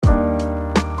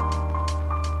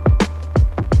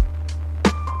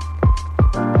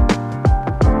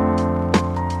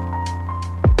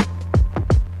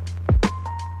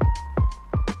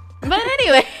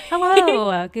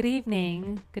Hello, good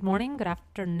evening, good morning, good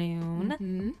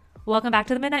afternoon. Welcome back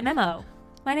to the Midnight Memo.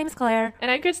 My name is Claire. And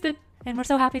I'm Kristen. And we're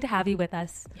so happy to have you with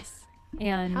us. Yes.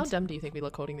 And how dumb do you think we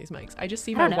look holding these mics? I just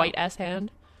see I my don't know. white ass hand.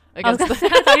 I thought you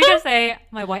were going to say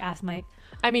my white ass mic.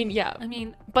 I mean, yeah.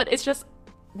 But it's just,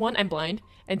 one, I'm blind.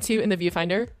 And two, in the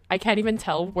viewfinder, I can't even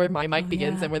tell where my mic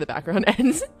begins and where the background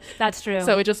ends. That's true.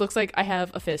 So it just looks like I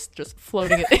have a fist just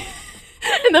floating in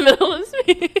the middle of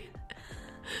me.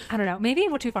 I don't know. Maybe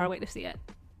we're too far away to see it.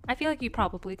 I feel like you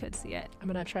probably could see it. I'm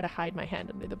going to try to hide my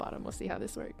hand under the bottom. We'll see how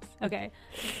this works. Okay.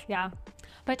 Yeah.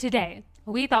 But today,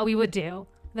 we thought we would do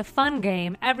the fun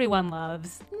game everyone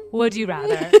loves, Would You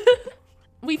Rather?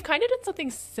 We've kind of done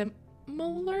something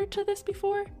similar to this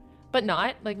before, but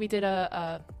not. Like we did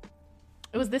it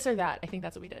was this or that. I think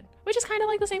that's what we did. Which is kind of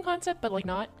like the same concept, but like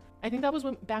not. I think that was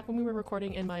back when we were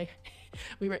recording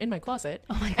we were in my closet.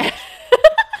 Oh my gosh.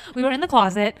 We were in the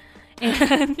closet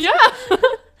and yeah.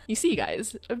 You see,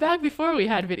 guys, back before we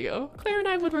had video, Claire and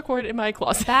I would record in my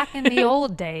closet. Back in the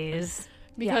old days.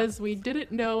 Because we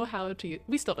didn't know how to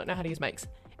we still don't know how to use mics.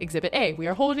 Exhibit A, we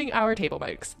are holding our table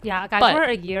mics. Yeah, guys, we're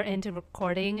a year into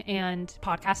recording and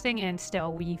podcasting, and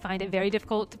still we find it very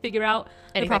difficult to figure out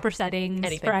the proper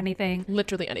settings for anything.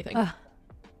 Literally anything.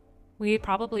 We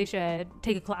probably should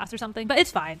take a class or something, but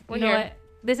it's fine. We're you know here. what?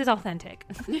 This is authentic.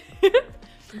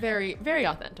 Very, very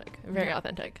authentic. Very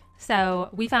authentic. So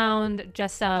we found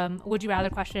just some Would You Rather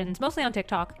questions, mostly on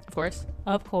TikTok. Of course.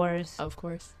 Of course. Of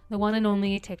course. The one and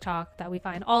only TikTok that we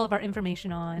find all of our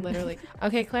information on. Literally.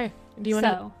 Okay, Claire, do you want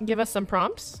to give us some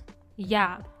prompts?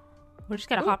 Yeah. We're just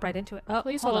going to hop right into it. Oh,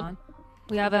 please hold on.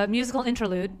 We have a musical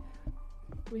interlude.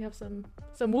 We have some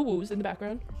woo-woos in the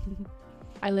background.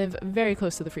 I live very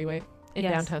close to the freeway in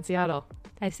downtown Seattle.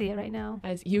 I see it right now.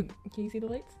 Can you see the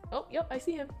lights? Oh, yep, I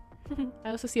see him. I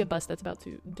also see a bus that's about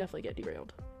to definitely get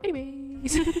derailed.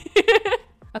 Anyways.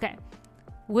 Okay.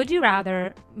 Would you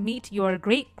rather meet your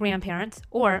great-grandparents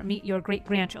or meet your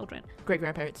great-grandchildren?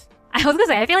 Great-grandparents. I was going to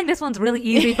say, I feel like this one's really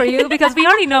easy for you because we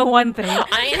already know one thing.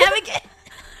 I ain't having kids.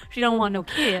 She don't want no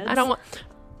kids. I don't want...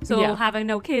 So having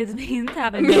no kids means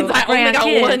having no grandkids. I only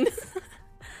got one.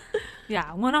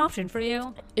 Yeah, one option for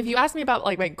you. If you ask me about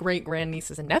like my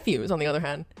great-grandnieces and nephews, on the other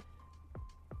hand...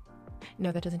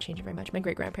 No, that doesn't change it very much. My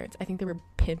great-grandparents, I think they were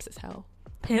pimps as hell.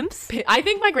 Pimps? I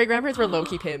think my great-grandparents were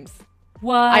low-key pimps.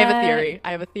 What? I have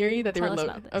a theory that they were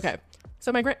low. Okay.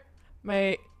 So my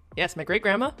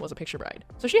great-grandma was a picture bride.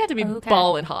 So she had to be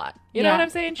ballin' hot. You know what I'm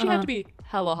saying? She had to be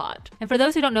hella hot. And for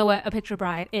those who don't know what a picture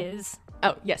bride is.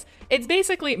 Oh, yes. It's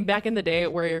basically back in the day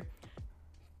where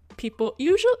people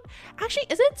usually... Actually,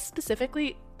 is it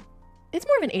specifically... It's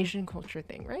more of an Asian culture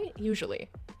thing, right?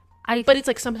 Usually. But it's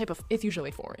like some type of... It's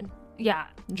usually foreign. Yeah.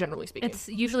 Generally speaking. It's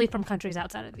usually from countries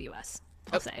outside of the U.S.,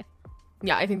 I'll say.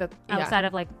 Yeah, I think that... Outside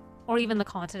of like... Or even the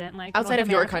continent, like... Outside of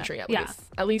your country, at least.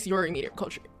 At least your immediate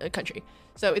country.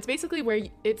 So it's basically where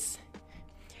it's...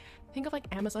 Think of like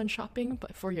Amazon shopping,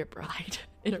 but for your bride.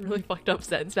 In a really fucked up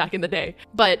sense back in the day.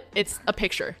 But it's a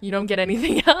picture. You don't get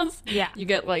anything else. Yeah. You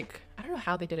get like... I don't know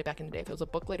how they did it back in the day. If it was a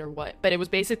booklet or what. But it was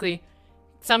basically...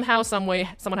 Somehow, some way,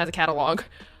 someone has a catalog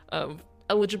of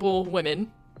eligible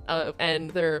women and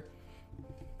their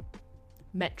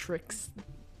metrics,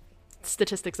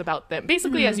 statistics about them.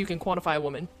 Basically, as you can quantify a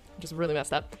woman, which is really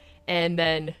messed up. And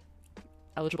then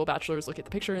eligible bachelors look at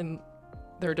the picture and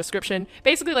their description.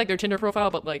 Basically, like their Tinder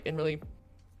profile, but like in really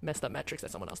messed up metrics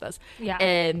that someone else does. Yeah.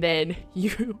 And then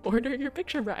you order your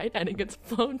picture bride and it gets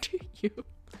flown to you.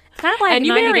 It's kind of like and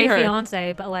 90 Day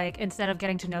Fiancé, but like instead of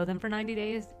getting to know them for 90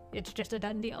 days, it's just a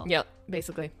done deal. Yeah,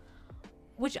 basically.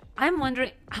 Which I'm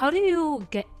wondering, how do you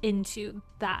get into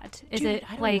that? Is it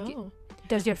like,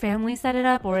 does your family set it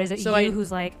up, or is it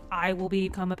who's like, I will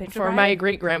become a picture bride? For my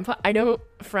great-grandpa, I know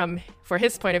for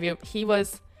his point of view, he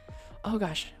was, oh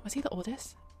gosh, was he the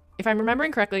oldest? If I'm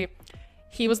remembering correctly,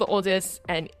 he was the oldest,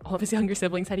 and all of his younger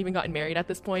siblings had even gotten married at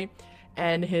this point,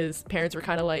 and his parents were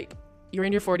kind of like, you're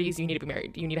in your 40s, you need to be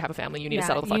married, you need to have a family, you need to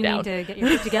settle the fuck down. You need to get your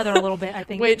shit together a little bit, I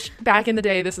think. Which, back in the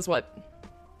day, this is what?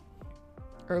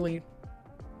 Early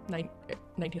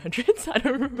 1900s? I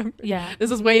don't remember. Yeah. This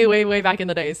is way, way, way back in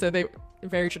the day. So they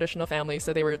very traditional family.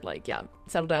 So they were like, yeah,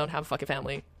 settle down, have a fucking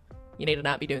family. You need to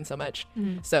not be doing so much.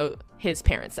 Mm. So his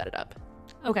parents set it up.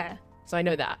 Okay. So I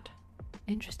know that.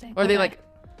 Interesting. Or they like...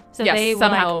 So they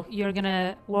somehow were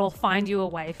like, we'll find you a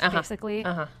wife, basically.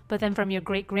 But then from your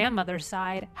great-grandmother's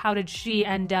side, how did she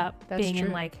end up being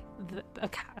in like a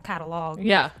catalog?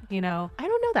 Yeah. You know? I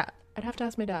don't know that. I'd have to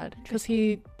ask my dad. Because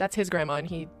that's his grandma and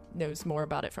he knows more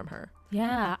about it from her.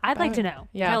 Yeah. I'd like to know.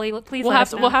 Yeah. Kelly, please we'll let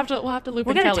us know. We'll have to loop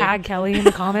in Kelly. We're going to tag Kelly in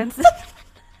the comments.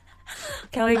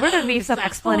 Kelly, we're going to need some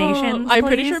explanations. I'm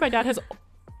pretty sure my dad has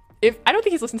I don't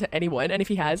think he's listened to anyone, and if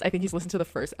he has, I think he's listened to the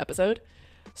first episode.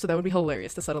 So that would be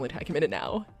hilarious to suddenly tag him in it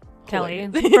now. Kelly,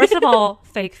 first of all,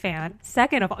 fake fan.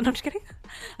 Second of all, no, I'm just kidding.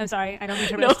 I'm sorry. I don't mean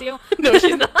to roast you. No,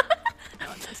 she's not. No,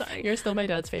 I'm sorry. You're still my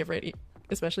dad's favorite,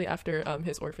 especially after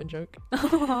his orphan joke.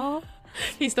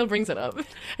 He still brings it up,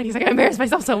 and he's like, I embarrassed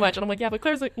myself so much, and I'm like, yeah, but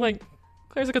Claire's a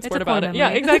good sport about it. Yeah,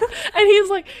 exactly. And he's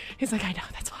like, I know,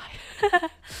 that's why.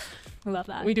 I love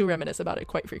that. We do reminisce about it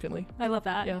quite frequently. I love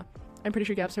that. Yeah, I'm pretty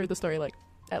sure Gab's heard the story like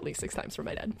at least 6 times from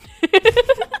my dad.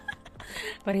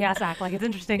 But he has to act like it's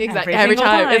interesting. Exactly. Every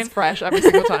time it's fresh. Every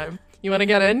single time. You want to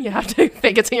get in? You have to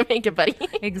fake it till you make it, buddy.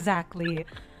 Exactly.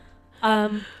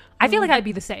 I feel like I'd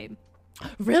be the same.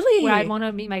 Really? Where I'd want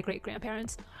to meet my great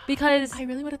grandparents because I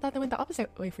really would have thought that went the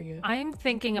opposite way for you. I'm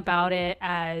thinking about it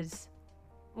as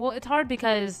well. It's hard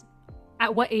because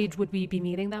at what age would we be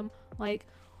meeting them? Like,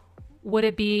 would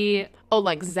it be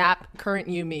like Zap current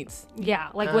you meets? Yeah,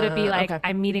 like would it be like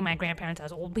I'm meeting my grandparents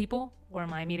as old people, or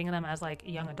am I meeting them as like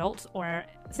young adults? Or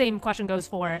same question goes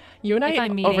for you and I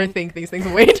overthink these things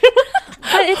way too much.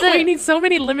 But it's we need so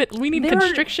many limits. We need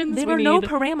constrictions. There are no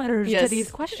parameters to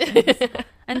these questions.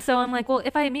 And so I'm like, well,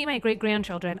 if I meet my great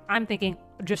grandchildren, I'm thinking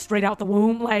just straight out the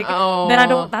womb, like then I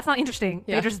don't. That's not interesting.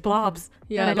 Yeah. They're just blobs.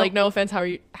 Yeah, like no offense.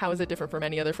 How is it different from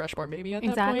any other freshborn baby at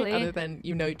that point? Other than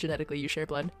genetically you share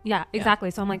blood. Yeah,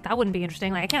 exactly. So I'm like, that wouldn't be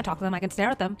interesting. Like I can't talk to them. I can stare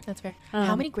at them. That's fair.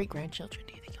 How many great grandchildren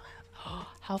do you think you'll have?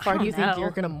 How far do you think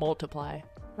you're gonna multiply?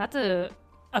 That's a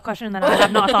question that I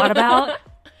have not thought about.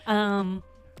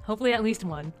 Hopefully at least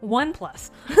one.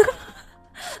 1+.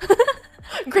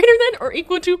 Greater than or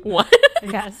equal to 1.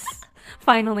 Yes.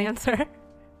 Final answer.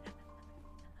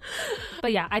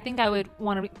 But yeah, I think I would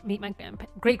want to meet my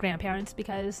great-grandparents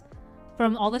because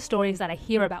from all the stories that I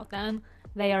hear about them,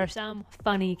 they are some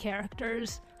funny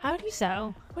characters. How do you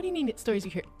so? What do you mean stories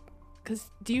you hear?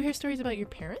 Because do you hear stories about your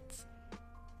parents?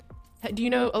 Do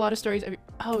you know a lot of stories? You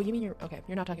mean you're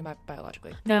not talking about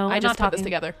biologically. No, I just put this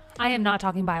together. I am not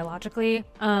talking biologically.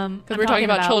 Because we're talking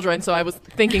about children, so I was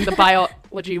thinking the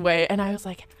biology way, and I was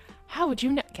like, how would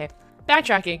you know? Okay,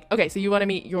 backtracking. Okay, so you want to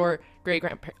meet your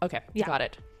great-grandparents. Okay, got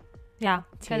it. Yeah,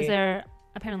 because they're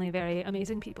apparently very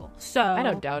amazing people. So I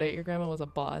don't doubt it. Your grandma was a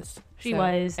boss. She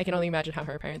was. I can only imagine how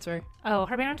her parents were. Oh,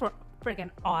 her parents were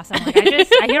freaking awesome. Like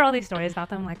I hear all these stories about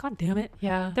them. I'm like, God damn it.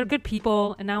 Yeah. They're good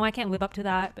people, and now I can't live up to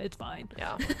that, but it's fine.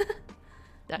 Yeah.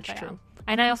 That's true.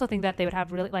 And I also think that they would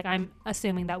have really, like, I'm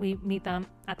assuming that we meet them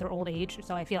at their old age,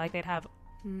 so I feel like they'd have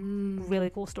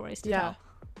really cool stories to tell.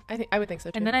 I would think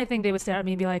so too. And then I think they would stare at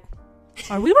me and be like,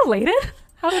 are we related?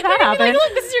 How did that happen? Like,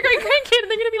 look, this is your great grandkid, and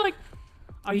they're gonna be like,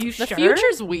 are you sure? The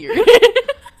future's weird.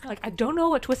 Like, I don't know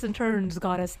what twists and turns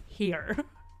got us here.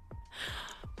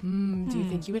 Do you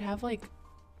think you would have like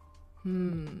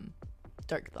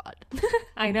dark thought?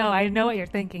 I know what you're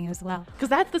thinking as well, because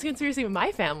that's the conspiracy with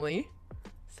my family,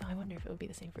 so I wonder if it would be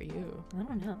the same for you. I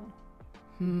don't know.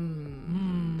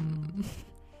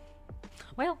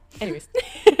 Well, anyways.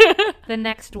 The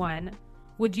next one,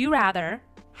 would you rather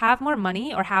have more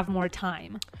money or have more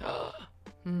time?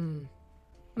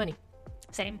 Money.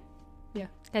 Same. Yeah,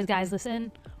 because guys,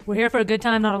 listen, we're here for a good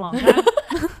time, not a long time.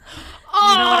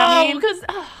 You know what I mean? Because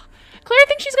Claire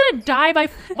thinks she's gonna die by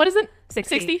what is it?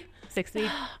 60. That's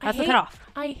the cutoff.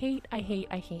 I hate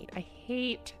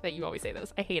that you always say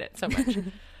this. I hate it so much.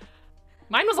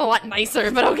 Mine was a lot nicer,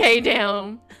 but okay,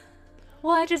 damn.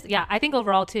 Well, I think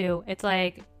overall too, it's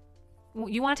like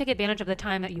you want to take advantage of the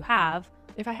time that you have.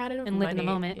 If I had enough and money, live in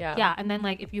the moment, yeah, and then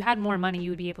like if you had more money,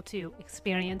 you would be able to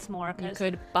experience more. You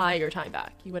could buy your time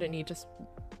back. You wouldn't need to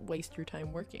waste your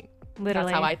time working.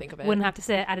 Literally, that's how I think of it. Wouldn't have to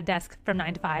sit at a desk from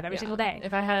 9 to 5 every single day.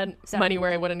 If I had money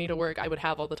where I wouldn't need to work, I would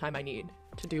have all the time I need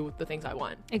to do the things I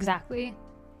want. Exactly.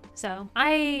 So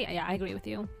I agree with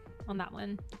you on that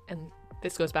one. And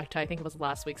this goes back to, I think it was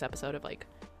last week's episode of like,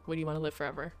 would you want to live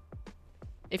forever?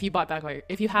 If you bought back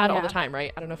if you had all the time,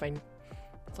 right? I don't know if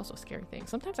it's also a scary thing.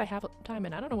 Sometimes I have time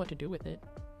and I don't know what to do with it.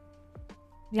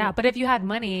 Yeah, but if you had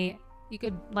money, you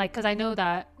could, like, because I know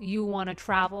that you want to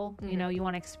travel, you know, you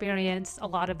want to experience a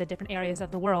lot of the different areas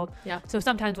of the world. Yeah. So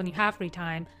sometimes when you have free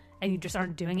time and you just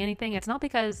aren't doing anything, it's not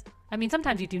because, I mean,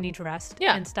 sometimes you do need to rest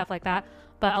and stuff like that.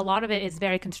 But a lot of it is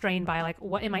very constrained by, like,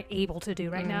 what am I able to do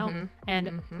right now?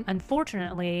 And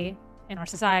unfortunately, in our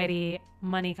society,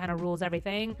 money kind of rules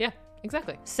everything. Yeah,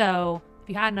 exactly. So if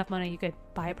you had enough money, you could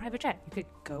buy a private jet. You could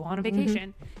go on a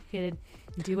vacation. You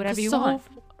could do whatever you want.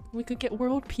 We could get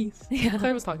world peace. Yeah.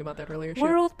 Claire was talking about that earlier.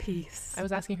 World peace. I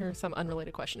was asking her some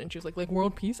unrelated question, and she was like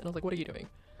world peace? And I was like, what are you doing?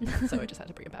 So I just had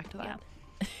to bring it back to that.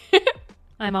 Yeah.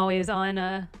 I'm always on,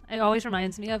 it always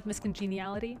reminds me of Miss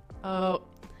Congeniality. Oh,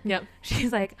 yeah.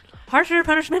 She's like, harsher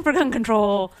punishment for gun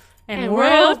control. and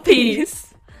world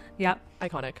peace. Yep.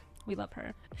 Iconic. We love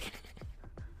her.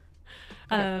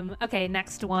 Okay,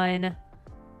 next one.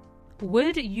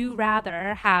 Would you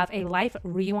rather have a life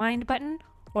rewind button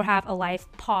or have a life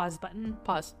pause button?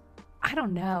 Pause. I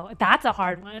don't know. That's a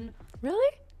hard one.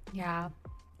 Really? Yeah.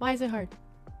 Why is it hard?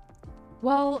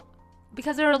 Well,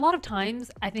 because there are a lot of times,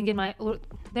 I think there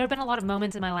have been a lot of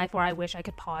moments in my life where I wish I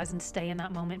could pause and stay in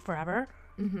that moment forever.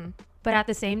 Mm-hmm. But at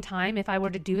the same time, if I were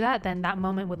to do that, then that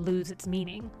moment would lose its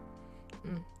meaning.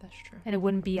 That's true. And it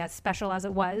wouldn't be as special as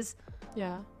it was.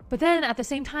 Yeah. But then at the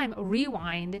same time,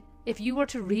 rewind, if you were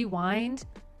to rewind,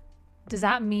 does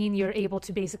that mean you're able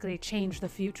to basically change the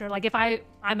future? Like if I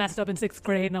messed up in 6th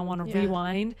grade and I want to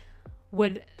rewind,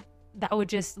 that would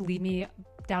just lead me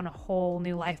down a whole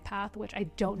new life path, which I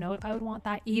don't know if I would want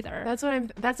that either. That's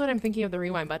what I'm thinking of the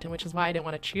rewind button, which is why I didn't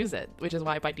want to choose it, which is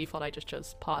why by default I just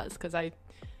chose pause, because I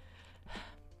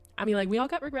mean, like, we all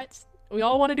got regrets. We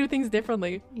all want to do things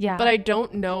differently. Yeah. But I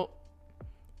don't know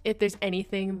if there's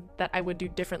anything that I would do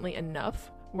differently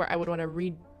enough where I would want to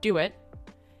redo it.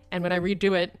 And when I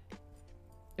redo it,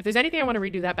 if there's anything I want to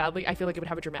redo that badly, I feel like it would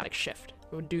have a dramatic shift.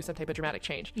 It would do some type of dramatic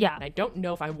change. Yeah. And I don't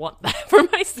know if I want that for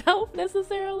myself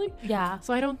necessarily. Yeah.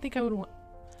 So I don't think I would want...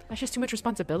 That's just too much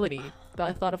responsibility.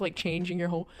 The thought of, like, changing your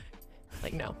whole...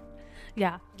 Like, no.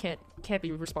 Yeah. Can't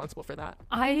be responsible for that.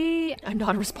 I'm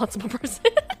not a responsible person.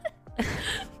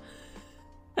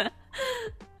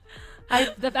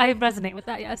 I resonate with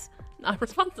that, yes. Not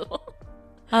responsible.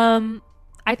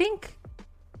 I think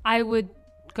I would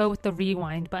go with the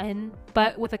rewind button,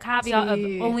 but with a caveat of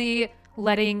only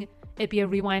letting it be a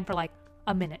rewind for like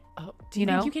a minute. Oh, do you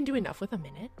know? Think you can do enough with a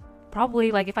minute?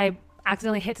 Probably, like if I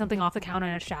accidentally hit something off the counter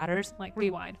and it shatters, like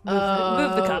rewind, move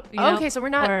the cup. You know? Okay, so we're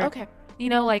not okay. You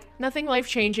know, like nothing life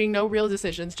changing, no real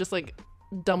decisions, just like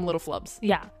dumb little flubs.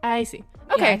 Yeah, I see.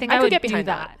 Okay, yeah, I think I would get behind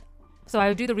do that. So I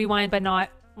would do the rewind, but not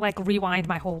like rewind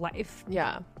my whole life.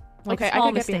 Yeah. Like okay, small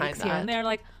I could get behind mistakes here that. and there,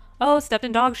 like, oh, stepped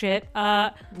in dog shit.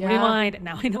 Rewind.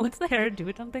 Now I know it's there. Do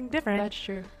it something different. That's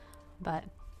true. But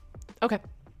okay.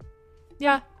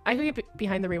 Yeah, I could get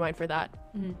behind the rewind for that.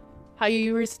 Mm-hmm. How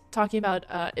you were talking about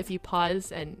if you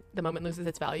pause and the moment loses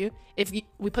its value. If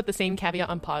we put the same caveat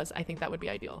on pause, I think that would be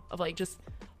ideal. Of like just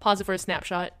pause it for a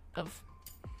snapshot of,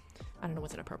 I don't know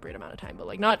what's an appropriate amount of time, but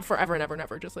like not forever and ever and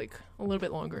ever, just like a little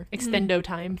bit longer. Extendo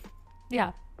time.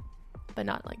 Yeah. But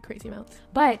not like crazy amounts.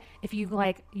 But if you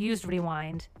like used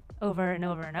rewind over and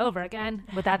over and over again,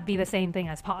 would that be the same thing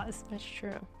as pause? That's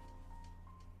true.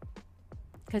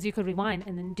 Because you could rewind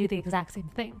and then do the exact same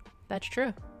thing. That's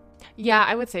true. Yeah,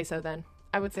 I would say so then.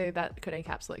 I would say that could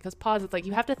encapsulate, because pause, it's like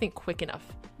you have to think quick enough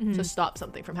to stop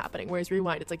something from happening. Whereas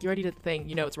rewind, it's like you already did the thing,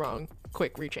 you know it's wrong,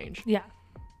 quick rechange. Yeah.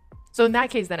 So in that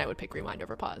case, then I would pick rewind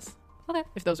over pause. Okay.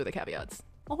 If those are the caveats.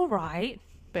 All right.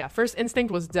 But yeah, first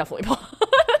instinct was definitely pause.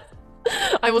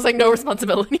 I was like, no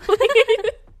responsibility.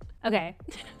 Okay.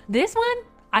 This one,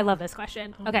 I love this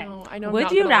question. Okay. No, I know.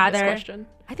 Would you rather?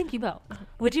 I think you will.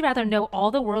 Would you rather know all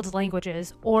the world's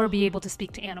languages or be able to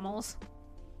speak to animals?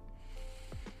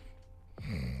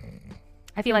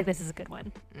 I feel like this is a good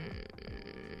one.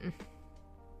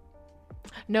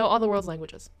 Know all the world's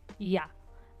languages. Yeah.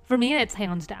 For me, it's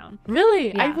hands down. Really?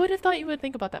 Yeah. I would have thought you would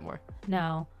think about that more.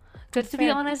 No. Because to be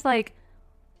honest, like,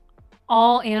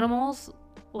 all animals,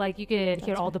 like, you could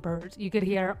hear all the birds. You could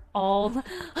hear all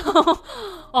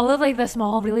of, like, the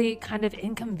small, really kind of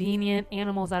inconvenient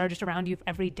animals that are just around you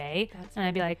every day. And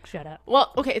I'd be like, shut up.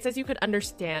 Well, okay, it says you could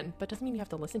understand, but doesn't mean you have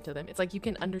to listen to them. It's like you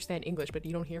can understand English, but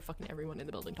you don't hear fucking everyone in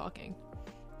the building talking.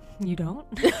 You don't?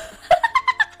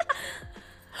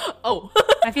 Oh.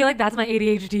 I feel like that's my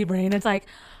ADHD brain. It's like,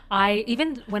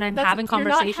 even when I'm having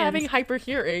conversations. You're not having hyper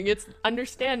hearing, it's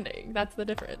understanding. That's the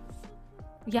difference.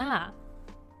 Yeah.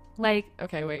 Like,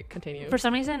 okay, wait, continue. For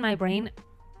some reason, my brain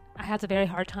has a very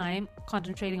hard time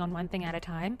concentrating on one thing at a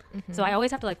time. So I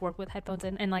always have to like work with headphones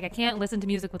in, and like I can't listen to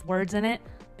music with words in it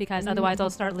because otherwise I'll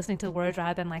start listening to the words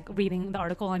rather than like reading the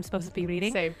article I'm supposed to be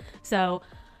reading. Same. So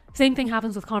same thing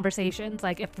happens with conversations.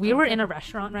 Like if we were in a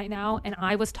restaurant right now and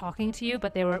I was talking to you,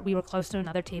 but we were close to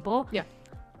another table. Yeah.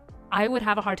 I would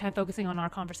have a hard time focusing on our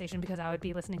conversation because I would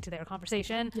be listening to their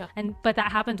conversation. Yeah. But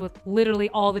that happens with literally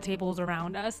all the tables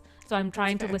around us. So I'm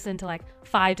trying to listen to like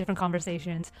 5 different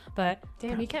conversations. But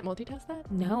damn, you can't multitask that?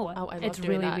 No. Oh, I love it's doing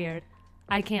really that. weird.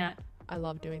 I can't. I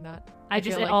love doing that.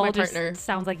 It all just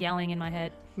sounds like yelling in my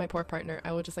head. My poor partner,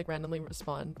 I will just like randomly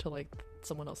respond to like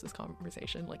someone else's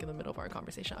conversation, like in the middle of our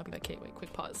conversation. I'll be like, okay, wait,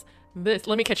 quick pause. Let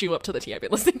me catch you up to the tea I've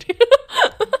been listening to.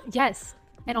 Yes.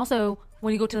 And also,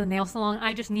 when you go to the nail salon,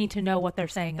 I just need to know what they're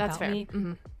saying That's about fair. me.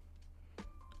 Mm-hmm.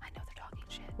 I know they're talking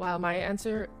shit. Wow,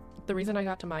 the reason I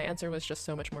got to my answer was just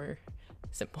so much more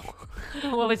simple.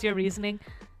 What was your reasoning?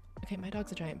 Okay, my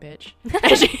dog's a giant bitch.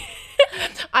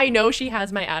 I know she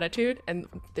has my attitude, and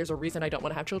there's a reason I don't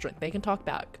want to have children. They can talk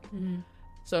back. Mm-hmm.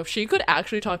 So if she could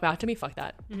actually talk back to me, fuck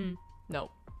that. Mm-hmm. No.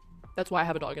 That's why I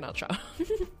have a dog and not a child.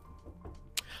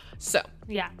 So.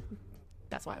 Yeah.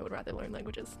 That's why I would rather learn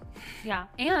languages. Yeah.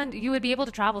 And you would be able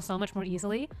to travel so much more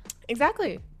easily.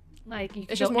 Exactly. Like, you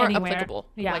could it's go just more anywhere. applicable.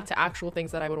 Yeah. Like, to actual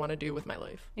things that I would want to do with my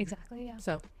life. Exactly, yeah.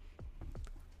 So.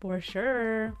 For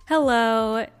sure.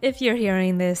 Hello. If you're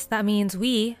hearing this, that means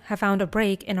we have found a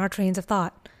break in our trains of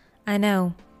thought. I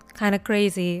know. Kind of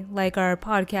crazy, like our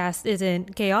podcast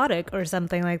isn't chaotic or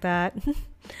something like that.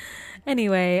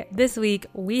 Anyway, this week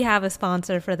we have a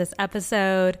sponsor for this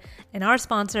episode, and our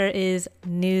sponsor is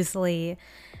Newsly.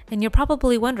 And you're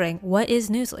probably wondering, what is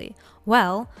Newsly?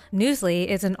 Well, Newsly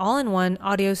is an all-in-one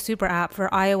audio super app for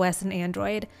iOS and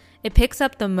Android. It picks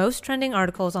up the most trending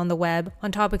articles on the web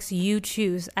on topics you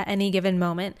choose at any given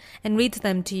moment and reads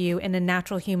them to you in a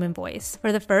natural human voice.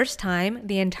 For the first time,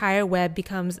 the entire web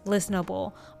becomes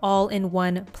listenable, all in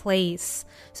one place.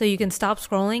 So you can stop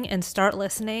scrolling and start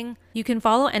listening. You can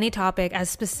follow any topic as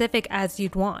specific as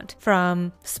you'd want,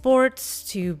 from sports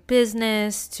to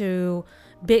business to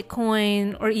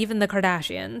Bitcoin, or even the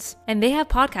Kardashians. And they have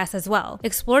podcasts as well.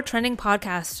 Explore trending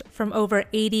podcasts from over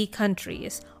 80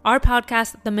 countries. Our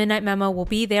podcast, The Midnight Memo, will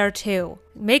be there too.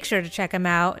 Make sure to check them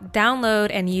out.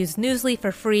 Download and use Newsly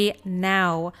for free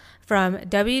now from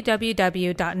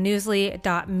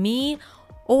www.newsly.me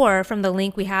or from the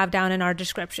link we have down in our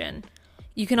description.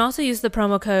 You can also use the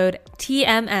promo code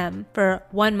TMM for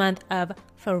 1 month of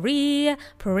free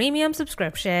premium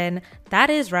subscription.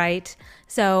 That is right.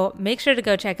 So make sure to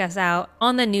go check us out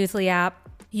on the Newsly app.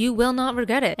 You will not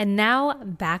regret it. And now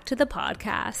back to the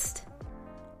podcast.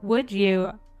 Would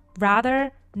you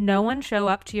rather no one show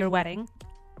up to your wedding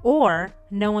or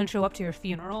no one show up to your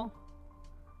funeral?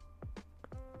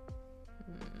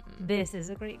 This is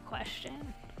a great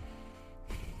question.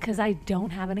 Because I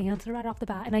don't have an answer right off the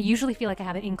bat. And I usually feel like I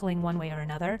have an inkling one way or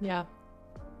another. Yeah.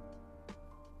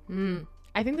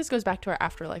 I think this goes back to our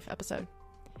afterlife episode.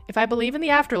 If I believe in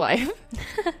the afterlife,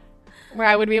 where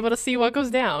I would be able to see what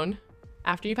goes down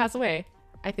after you pass away,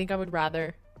 I think I would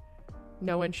rather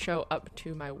no one show up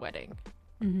to my wedding,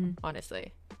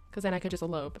 honestly. Because then I could just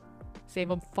elope,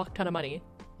 save a fuck ton of money,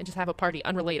 and just have a party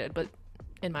unrelated. But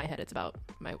in my head, it's about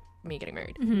me getting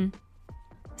married. Mm-hmm.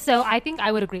 So I think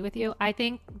I would agree with you. I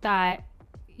think that,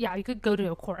 yeah, you could go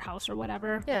to a courthouse or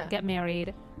whatever, get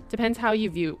married. Depends how you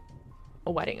view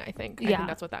a wedding, I think. Yeah. I think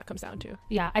that's what that comes down to.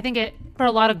 Yeah, I think for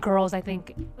a lot of girls, I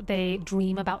think they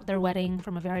dream about their wedding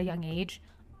from a very young age.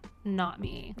 Not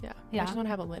me. Yeah. Yeah. I just want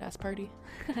to have a lit ass party.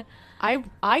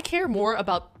 I care more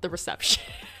about the reception,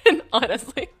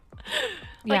 honestly.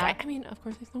 Yeah. I mean, of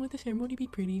course, I still want the ceremony to be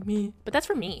pretty, me. But that's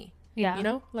for me. Yeah. You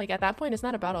know? Like, at that point, it's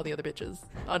not about all the other bitches.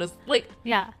 Honestly. Like,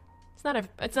 yeah.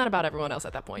 It's not about everyone else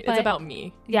at that point. But, it's about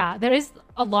me. Yeah. There is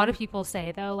a lot of people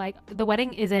say, though, like, the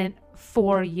wedding isn't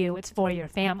for you. It's for your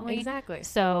family. Exactly.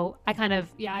 So I kind of,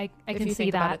 I if can you see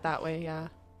think that. about it that way, yeah.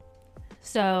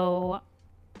 So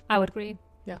I would agree.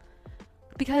 Yeah.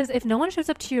 Because if no one shows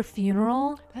up to your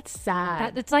funeral, that's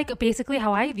sad. It's like basically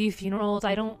how I view funerals.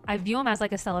 I view them as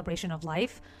like a celebration of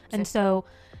life. And so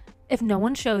if no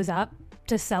one shows up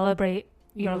to celebrate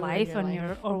your life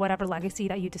or whatever legacy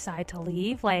that you decide to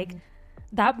leave, like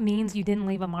that means you didn't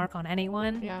leave a mark on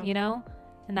anyone, you know?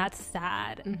 And that's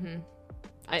sad.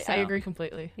 I agree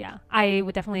completely. Yeah. I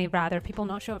would definitely rather people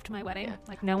not show up to my wedding. Yeah.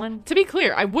 Like no one. To be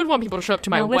clear, I would want people to show up to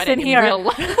my wedding here. in real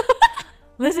life.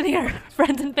 Listen here,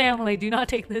 friends and family, do not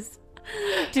take this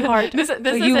to heart. This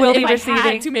you will be receiving.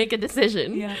 I had to make a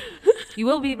decision. Yeah. You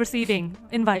will be receiving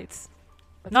invites.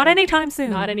 Not anytime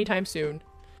soon. Not anytime soon.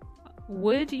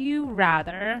 Would you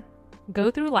rather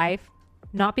go through life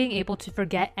not being able to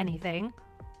forget anything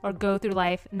or go through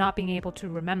life not being able to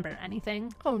remember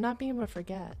anything? Oh, not being able to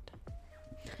forget.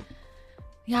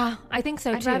 Yeah, I think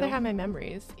so I'd too. rather have my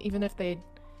memories, even if they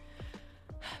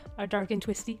are dark and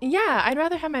twisty. Yeah, I'd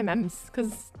rather have my memes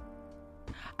because,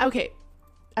 okay,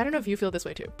 I don't know if you feel this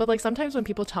way too, but like sometimes when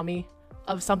people tell me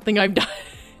of something I've done,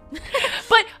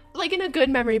 but like in a good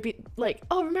memory, be like,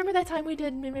 oh, remember that time we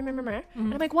did, and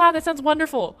I'm like, wow, that sounds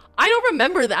wonderful. I don't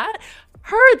remember that.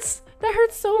 Hurts. That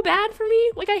hurts so bad for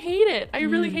me. Like I hate it. I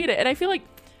really hate it. And I feel like,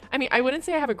 I mean, I wouldn't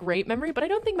say I have a great memory, but I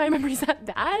don't think my memory's that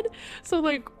bad. So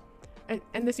like,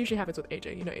 and this usually happens with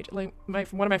AJ. You know, AJ, like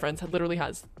one of my friends literally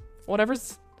has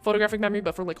whatever's photographic memory,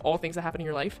 but for like all things that happen in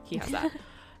your life, he has that.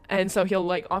 And so he'll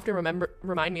like often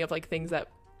remind me of like things that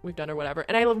we've done or whatever,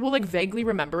 and I will like vaguely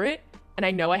remember it, and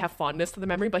I know I have fondness to the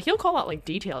memory, but he'll call out like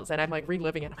details, and I'm like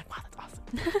reliving it. I'm like, wow, that's awesome.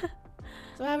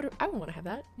 So I would want to have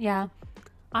that. Yeah,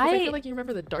 I feel like you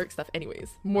remember the dark stuff anyways,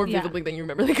 more vividly than you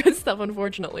remember the good stuff,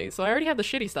 unfortunately. So I already have the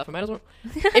shitty stuff. I might as well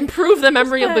improve the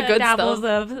memory of the good dabbles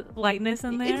stuff. of lightness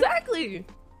in there. Exactly.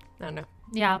 I don't know.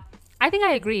 Yeah. I think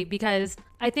I agree because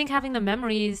I think having the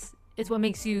memories is what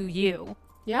makes you you.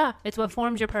 Yeah. It's what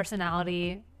forms your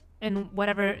personality, and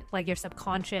whatever, like, your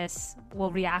subconscious will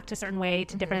react a certain way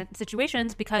to different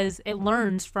situations because it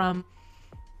learns from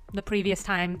the previous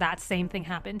time that same thing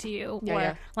happened to you.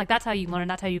 Like, that's how you learn,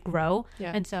 that's how you grow.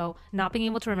 And so not being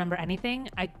able to remember anything,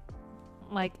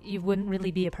 you wouldn't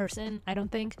really be a person, I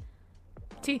don't think.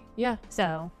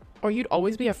 So, or you'd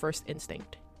always be a first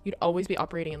instinct. You'd always be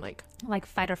operating in like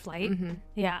fight or flight.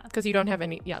 Because you don't have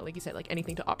any, like you said, like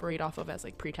anything to operate off of as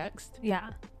like pretext.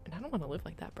 And I don't want to live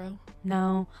like that, bro.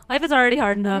 No, life is already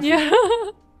hard enough.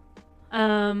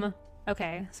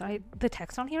 Okay, so the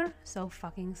text on here so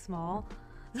fucking small.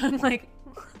 I'm like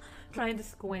trying to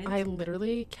squint. I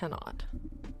literally cannot.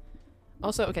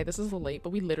 Also, okay, this is a little late, but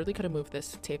we literally could have moved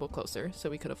this table closer, so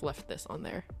we could have left this on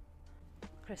there.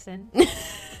 Kristen,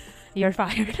 you're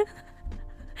fired.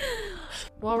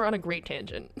 Well, we're on a great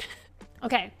tangent.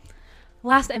 Okay,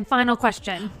 last and final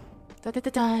question.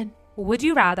 Dun. Would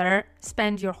you rather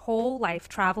spend your whole life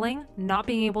traveling, not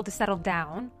being able to settle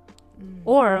down,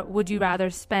 or would you rather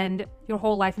spend your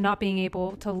whole life not being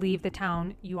able to leave the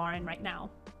town you are in right now?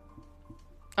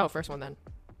 Oh, first one then.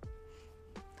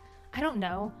 I don't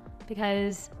know,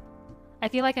 because I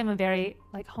feel like I'm a very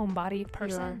homebody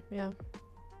person. You are, yeah.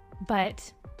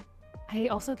 But I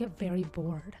also get very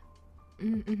bored.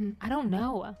 I don't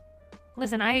know.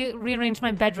 Listen, I rearrange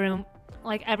my bedroom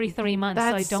every 3 months.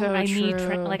 That's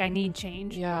I need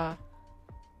change. Yeah.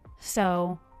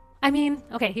 So, I mean,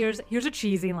 okay, here's a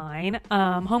cheesy line.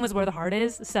 Home is where the heart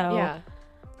is. So,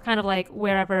 kind of like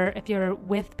wherever, if you're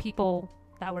with people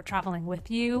that were traveling with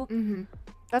you.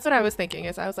 That's what I was thinking.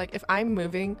 I was like, if I'm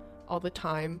moving all the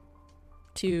time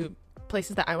to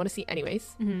places that I want to see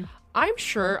anyways, I'm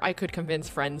sure I could convince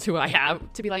friends who I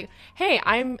have to be like, hey,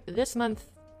 I'm this month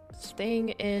staying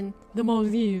in the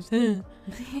Maldives.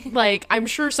 I'm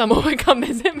sure someone would come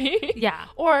visit me. Yeah.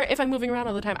 Or if I'm moving around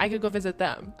all the time, I could go visit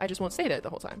them. I just won't stay there the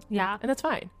whole time. Yeah. And that's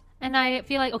fine. And I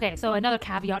feel like, okay, so another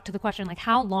caveat to the question,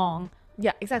 how long?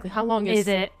 Yeah, exactly. How long is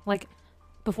it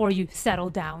before you settle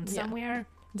down somewhere?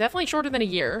 Definitely shorter than a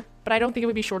year, but I don't think it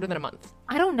would be shorter than a month.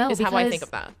 I don't know. Is how I think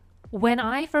of that. When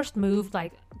I first moved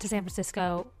to San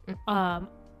Francisco,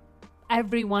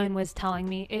 everyone was telling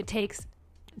me it takes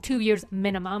 2 years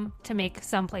minimum to make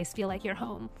some place feel like your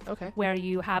home. Okay. Where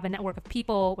you have a network of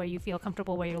people, where you feel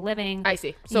comfortable where you're living. I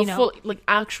see. So full,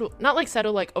 actual, not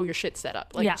settle oh, your shit's set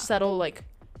up. Settle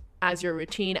as your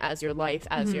routine, as your life,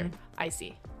 as your, I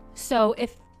see. So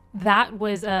if that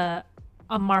was a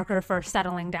marker for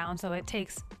settling down, so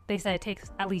they said it takes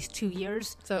at least 2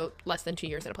 years. So less than 2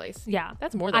 years in a place. Yeah.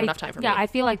 That's more than enough time for me. Yeah, I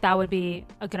feel like that would be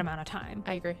a good amount of time.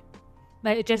 I agree.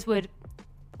 But it just would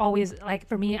always,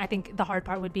 for me, I think the hard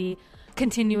part would be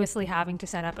continuously having to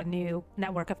set up a new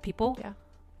network of people. Yeah.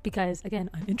 Because, again,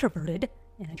 I'm introverted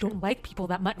and I don't like people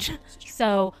that much.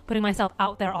 So putting myself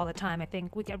out there all the time, I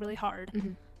think, would get really hard.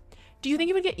 Do you think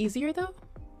it would get easier, though?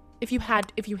 If you had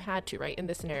to, right, in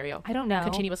this scenario? I don't know.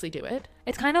 Continuously do it?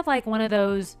 It's kind of like one of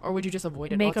those... Or would you just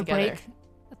avoid it make altogether? Make or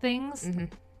break things.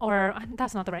 Or,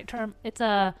 that's not the right term. It's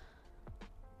a...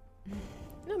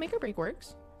 No, make or break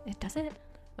works. It doesn't?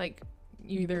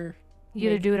 You either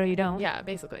do it or you don't. Yeah,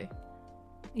 basically.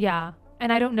 Yeah.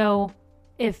 And I don't know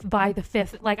if by the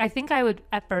 5th... I think I would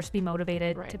at first be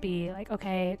motivated to be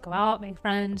okay, go out, make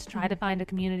friends, try to find a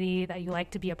community that you like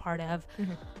to be a part of.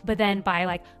 But then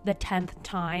by the 10th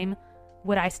time,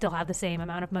 would I still have the same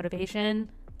amount of motivation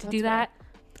to do that?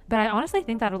 But I honestly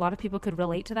think that a lot of people could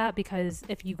relate to that, because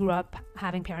if you grew up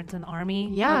having parents in the army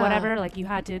or whatever, you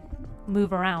had to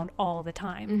move around all the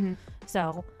time.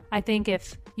 So I think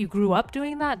if you grew up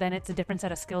doing that, then it's a different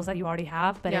set of skills that you already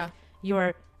have. But if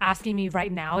you're asking me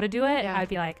right now to do it, I'd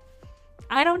be like,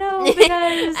 I don't know,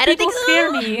 because people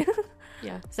scare me.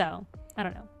 So I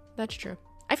don't know. That's true.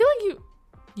 I feel like you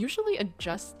usually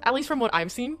adjust, at least from what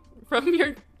I've seen from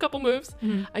your couple moves.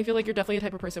 I feel like you're definitely the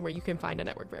type of person where you can find a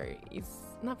network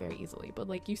not very easily,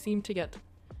 but you seem to get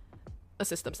a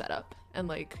system set up,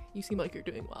 and you seem like you're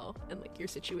doing well, and you're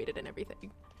situated and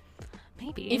everything.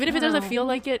 Maybe. Even if it doesn't feel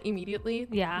like it immediately.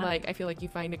 Yeah. I feel like you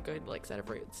find a good set of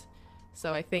roots.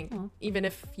 So I think even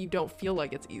if you don't feel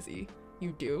like it's easy,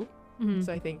 you do.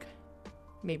 So I think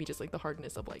maybe just the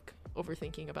hardness of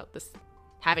overthinking about this,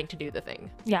 having to do the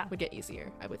thing, would get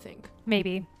easier, I would think.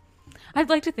 Maybe. I'd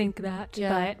like to think that.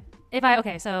 Yeah.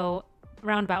 But so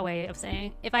roundabout way of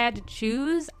saying, if I had to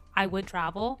choose, I would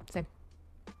travel. Same.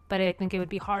 But I think it would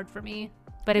be hard for me.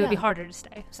 But it would be harder to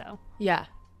stay. So. Yeah.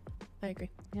 I agree.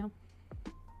 Yeah.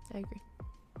 I agree.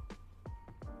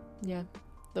 Yeah.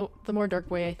 The more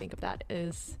dark way I think of that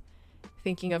is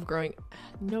thinking of growing,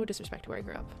 no disrespect to where I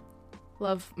grew up.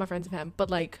 Love my friends and fam, but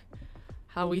like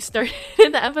how we started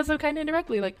the episode kind of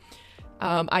indirectly. Like,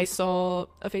 I saw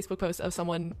a Facebook post of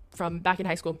someone from back in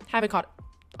high school. Haven't caught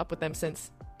up with them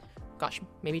since, gosh,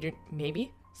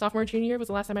 maybe sophomore, junior year was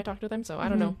the last time I talked to them. So I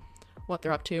don't know what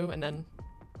they're up to. And then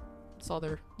saw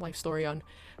their life story on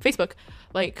Facebook.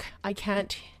 Like, I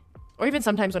can't, or even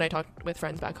sometimes when I talk with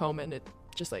friends back home, and it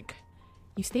just like,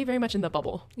 you stay very much in the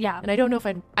bubble. Yeah. And I don't know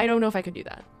if I could do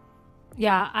that.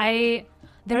 Yeah,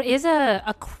 there is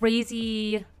a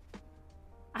crazy,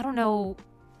 I don't know,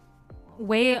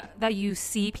 way that you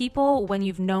see people when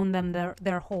you've known them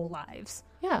their whole lives.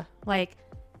 Yeah. Like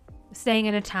staying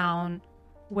in a town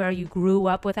where you grew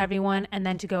up with everyone, and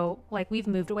then to go, like, we've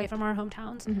moved away from our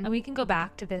hometowns and we can go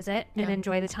back to visit and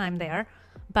enjoy the time there.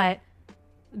 But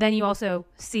then you also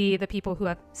see the people who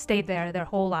have stayed there their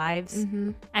whole lives.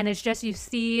 And it's just, you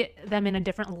see them in a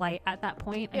different light at that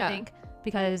point, I think,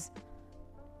 because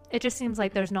it just seems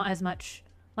like there's not as much,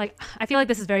 like, I feel like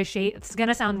this is very shady. It's going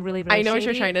to sound really, really I know shady.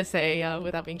 what you're trying to say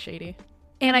without being shady.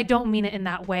 And I don't mean it in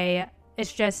that way.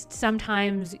 It's just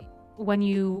sometimes when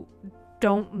you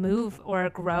don't move or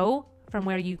grow from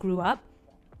where you grew up,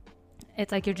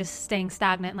 it's like you're just staying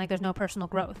stagnant, like there's no personal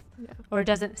growth. Or it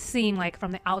doesn't seem like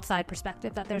from the outside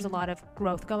perspective that there's a lot of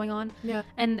growth going on.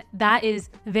 And that is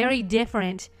very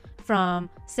different from,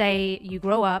 say, you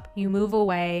grow up, you move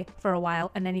away for a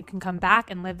while, and then you can come back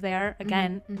and live there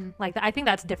again. Like, I think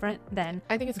that's different than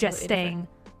I think it's just staying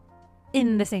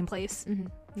in the same place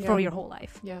for your whole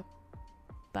life. Yeah.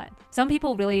 But some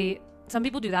people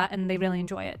do that and they really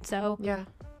enjoy it. So yeah.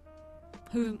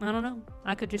 I don't know.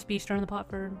 I could just be stirring the pot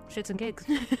for shits and gigs.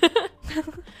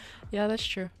 Yeah, that's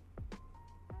true.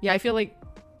 Yeah, I feel like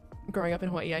growing up in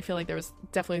Hawaii, I feel like there was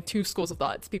definitely two schools of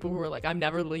thoughts. People who were like, I'm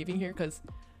never leaving here because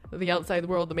the outside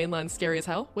world, the mainland's scary as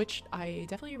hell, which I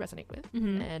definitely resonate with.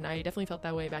 And I definitely felt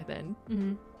that way back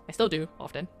then. I still do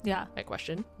often. Yeah. I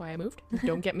question why I moved.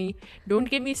 Don't get me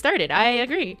started. I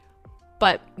agree.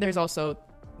 But there's also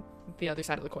the other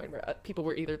side of the coin where people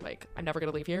were either like, I'm never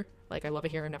gonna leave here, like I love it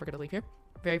here, I'm never gonna leave here.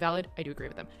 Very valid. I do agree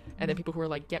with them. And then people who are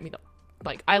like, get me the,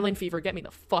 like, island fever, get me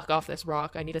the fuck off this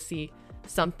rock, I need to see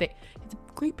something. It's a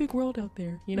great big world out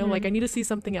there, you know, like I need to see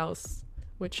something else,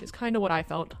 which is kind of what I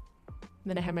felt. And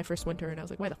then I had my first winter and I was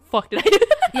like, why the fuck did I do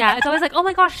that? Yeah, it's always like, oh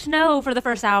my gosh, snow for the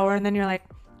first hour, and then you're like,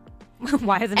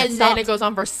 why hasn't it and stopped? then it goes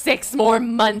on for 6 more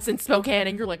months in Spokane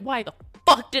and you're like, why the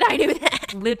fuck did I do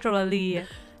that? Literally.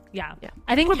 Yeah.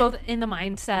 I think we're both in the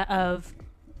mindset of,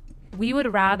 we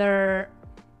would rather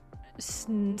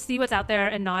see what's out there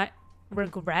and not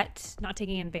regret not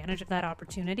taking advantage of that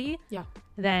opportunity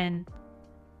than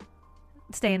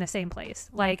stay in the same place.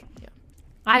 Like,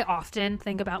 I often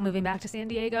think about moving back to San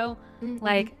Diego.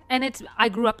 Like, and I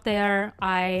grew up there,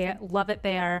 I love it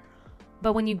there.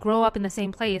 But when you grow up in the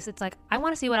same place, it's like, I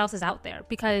want to see what else is out there,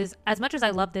 because as much as I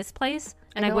love this place,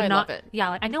 and I would not, love it. Yeah,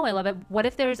 like, I know I love it. What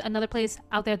if there's another place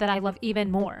out there that I love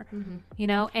even more? You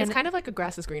know, and it's kind of like a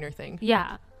grass is greener thing.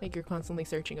 Yeah, like you're constantly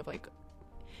searching of like,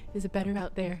 is it better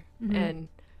out there? And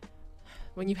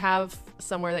when you have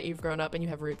somewhere that you've grown up and you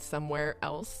have roots somewhere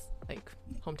else, like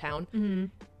hometown,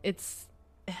 it's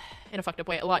in a fucked up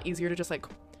way a lot easier to just like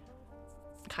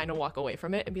kind of walk away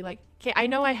from it and be like, okay, I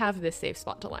know I have this safe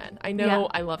spot to land. I know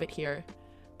I love it here,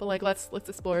 but like let's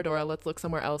explore Dora. Let's look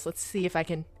somewhere else. Let's see if I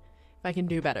can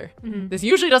do better. This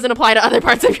usually doesn't apply to other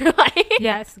parts of your life.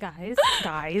 Yes, guys.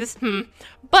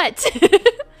 But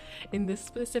in this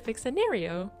specific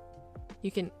scenario,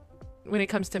 you can, when it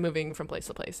comes to moving from place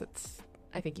to place,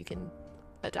 I think you can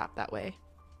adapt that way.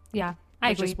 Yeah,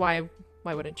 I agree. Just why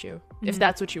wouldn't you? If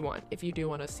that's what you want, if you do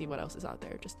want to see what else is out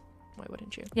there, just why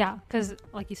wouldn't you? Yeah, because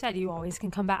like you said, you always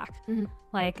can come back.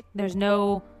 Like, there's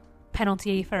no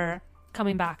penalty for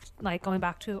coming back, like going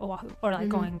back to Oahu or like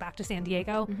going back to San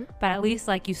Diego. But at least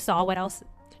like you saw what else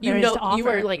there is to offer. You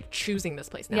were like choosing this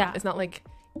place now. Yeah. It's not like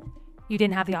you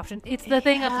didn't have the option. It's the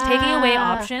thing of taking away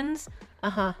options.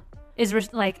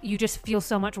 Is like, you just feel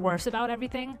so much worse about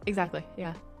everything. Exactly.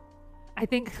 Yeah. I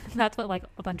think that's what like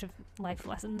a bunch of life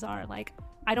lessons are. Like,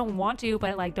 I don't want to,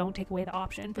 but like, don't take away the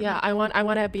option. Yeah, I want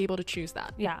to be able to choose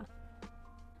that. Yeah.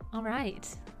 All right.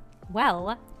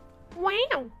 Well.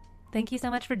 Wow. Thank you so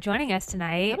much for joining us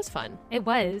tonight. That was fun. It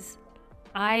was.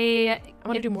 I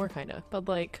want to do more, kind of, but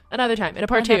like another time in a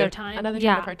part 2. Another time in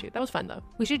a part 2. That was fun though.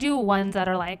 We should do ones that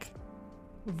are like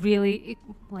really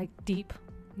like deep,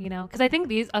 you know, because I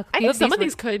think some of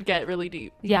these could get really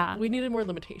deep. Yeah, we needed more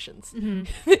limitations.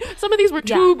 Some of these were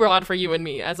too broad for you and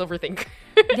me as overthinkers.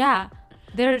 Yeah,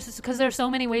 There's so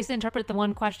many ways to interpret the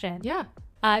one question. Yeah.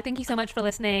 Thank you so much for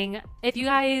listening. If you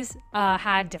guys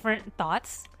had different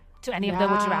thoughts to any of the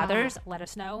would you rathers, let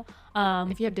us know.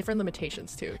 If you have different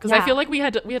limitations too, because Yeah. I feel like we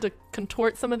had to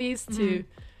contort some of these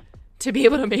to be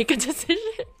able to make a decision.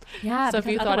 Yeah. So if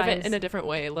you because thought of it otherwise- in a different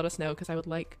way, let us know, because I would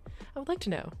like to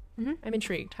know. I'm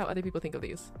intrigued how other people think of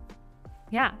these.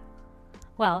 Yeah.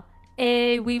 Well,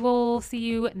 we will see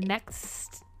you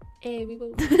next. We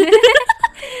will.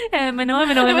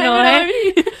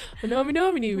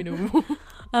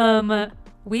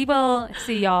 We will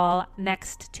see y'all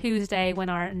next Tuesday when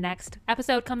our next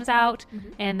episode comes out,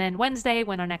 and then Wednesday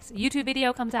when our next YouTube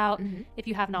video comes out. If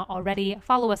you have not already,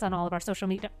 follow us on all of our social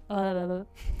media.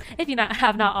 If you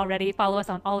have not already, follow us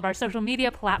on all of our social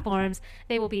media platforms.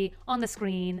 They will be on the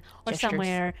screen or Gestures.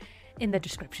 somewhere in the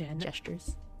description.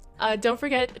 Gestures. Don't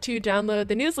forget to download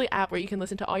the Newsly app where you can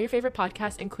listen to all your favorite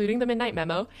podcasts, including the Midnight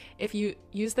Memo. If you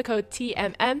use the code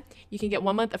TMM, you can get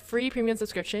 1 month of free premium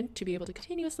subscription to be able to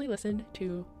continuously listen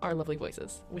to our lovely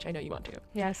voices, which I know you want to.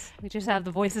 Yes, we just have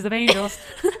the voices of angels.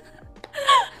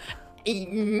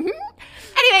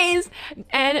 Anyways,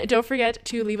 and don't forget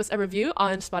to leave us a review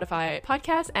on Spotify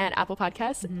Podcasts and Apple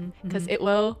Podcasts, because it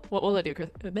will. What will it do, Chris?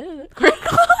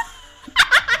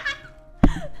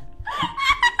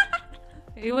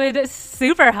 It would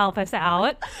super help us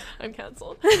out I'm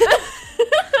canceled.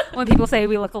 when people say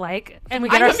we look alike and we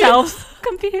get I'm ourselves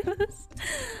confused.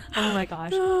 Oh my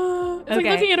gosh. It's like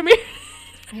Okay. looking at a mirror.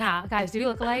 Yeah, guys, do we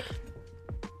look alike?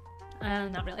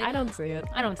 Not really. I don't see it.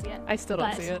 I don't see it. I still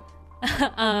don't But-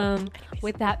 see it.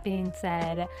 With that being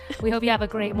said, we hope you have a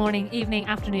great morning, evening,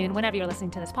 afternoon, whenever you're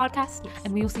listening to this podcast,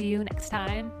 and we will see you next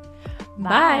time.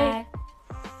 Bye.